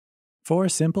4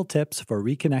 simple tips for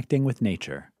reconnecting with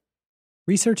nature.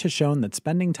 Research has shown that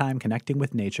spending time connecting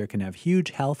with nature can have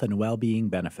huge health and well-being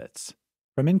benefits.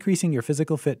 From increasing your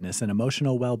physical fitness and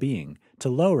emotional well-being to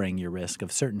lowering your risk of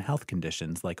certain health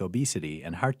conditions like obesity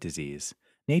and heart disease,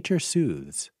 nature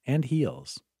soothes and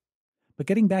heals. But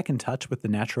getting back in touch with the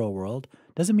natural world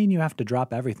doesn't mean you have to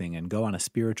drop everything and go on a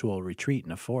spiritual retreat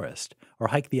in a forest or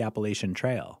hike the Appalachian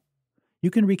Trail. You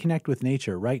can reconnect with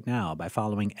nature right now by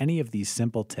following any of these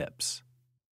simple tips.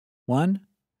 1.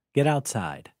 Get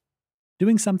outside.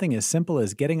 Doing something as simple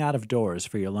as getting out of doors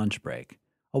for your lunch break.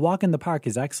 A walk in the park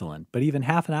is excellent, but even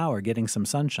half an hour getting some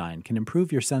sunshine can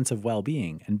improve your sense of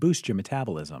well-being and boost your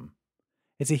metabolism.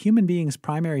 It's a human being's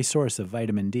primary source of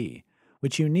vitamin D,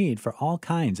 which you need for all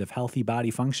kinds of healthy body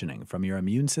functioning, from your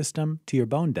immune system to your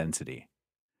bone density.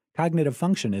 Cognitive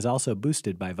function is also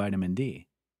boosted by vitamin D.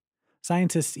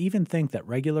 Scientists even think that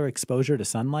regular exposure to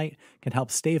sunlight can help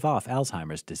stave off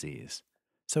Alzheimer's disease.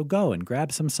 So go and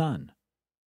grab some sun.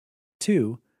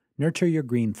 2. Nurture your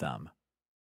green thumb.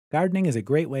 Gardening is a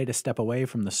great way to step away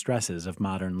from the stresses of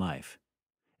modern life.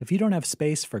 If you don't have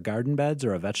space for garden beds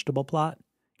or a vegetable plot,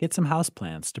 get some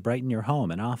houseplants to brighten your home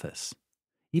and office.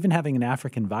 Even having an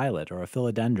African violet or a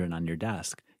philodendron on your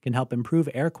desk can help improve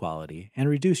air quality and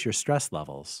reduce your stress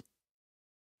levels.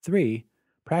 3.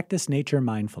 Practice nature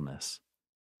mindfulness.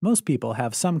 Most people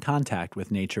have some contact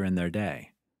with nature in their day.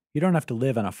 You don't have to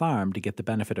live on a farm to get the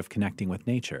benefit of connecting with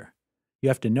nature. You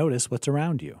have to notice what's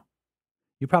around you.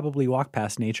 You probably walk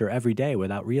past nature every day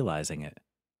without realizing it.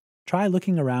 Try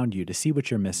looking around you to see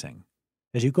what you're missing.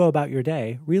 As you go about your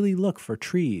day, really look for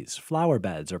trees, flower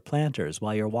beds, or planters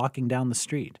while you're walking down the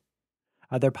street.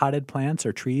 Are there potted plants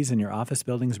or trees in your office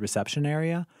building's reception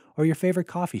area or your favorite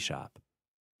coffee shop?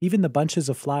 Even the bunches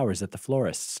of flowers at the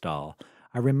florist's stall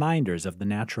are reminders of the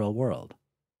natural world.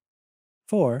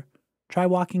 4. Try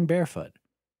walking barefoot.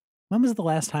 When was the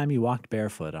last time you walked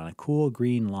barefoot on a cool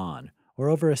green lawn, or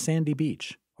over a sandy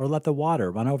beach, or let the water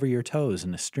run over your toes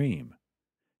in a stream?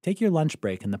 Take your lunch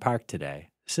break in the park today,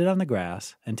 sit on the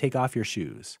grass, and take off your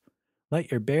shoes.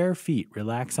 Let your bare feet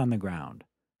relax on the ground.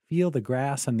 Feel the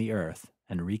grass and the earth,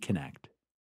 and reconnect.